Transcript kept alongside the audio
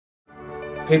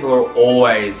People are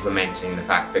always lamenting the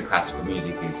fact that classical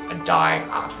music is a dying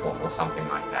art form or something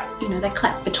like that. You know, they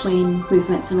clap between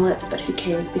movements and all that, but who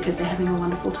cares, because they're having a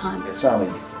wonderful time. It's only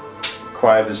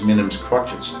quavers, minims,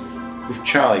 crotchets. If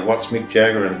Charlie Watts, Mick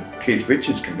Jagger and Keith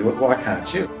Richards can do it, why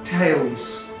can't you?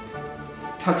 Tails,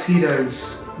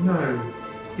 tuxedos, no.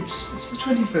 It's the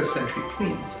 21st century,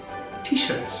 please.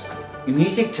 T-shirts.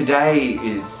 Music today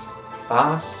is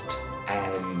fast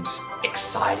and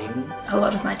exciting. A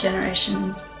lot of my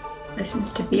generation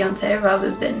listens to Beyonce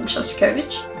rather than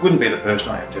Shostakovich. Wouldn't be the person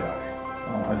I am today.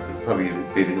 I'd probably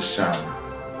be this,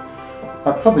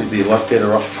 I'd probably be a lot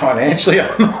better off financially,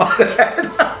 I might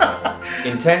add.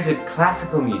 In terms of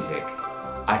classical music,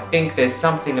 I think there's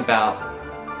something about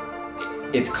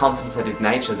its contemplative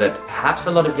nature that perhaps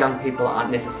a lot of young people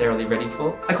aren't necessarily ready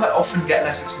for. I quite often get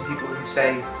letters from people who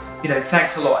say, you know,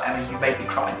 thanks a lot, Emma, you made me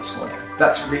cry this morning.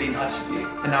 That's really nice of you.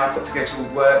 And now I've got to go to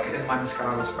work and my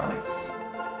mascara's crying.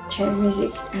 Chamber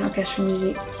music and orchestral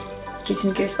music gives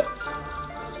me goosebumps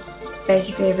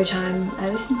basically every time I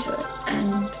listen to it,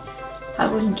 and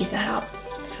I wouldn't give that up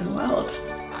for the world.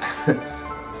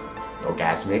 It's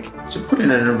orgasmic. To put it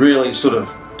in a really sort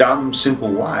of dumb,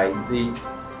 simple way,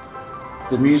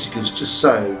 the music is just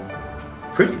so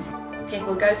pretty.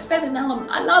 People go, Spebinellum,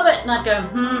 I love it, and I'd go,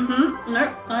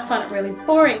 no, I find it really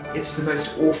boring. It's the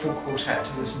most awful quartet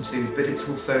to listen to, but it's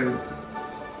also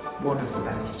one of the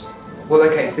best. Well,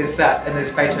 okay, there's that, and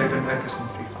there's Beethoven, Opus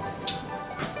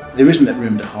 135. There isn't that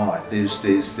room to hide. There's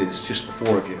just the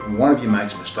four of you. When one of you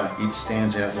makes a mistake, it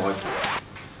stands out like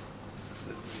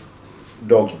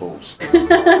dog's balls.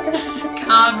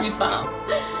 Calm your farm.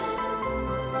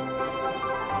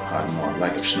 Pardon my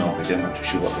lack of snobbery, I'm not too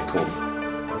sure what they're called.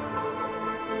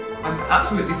 I'm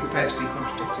absolutely prepared to be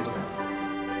contradicted about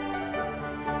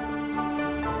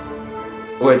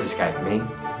it. Words escape me.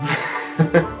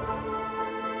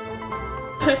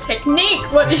 Her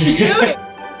technique, what is she doing?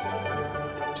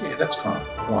 So yeah, that's kind of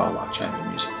why I like chamber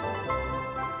music.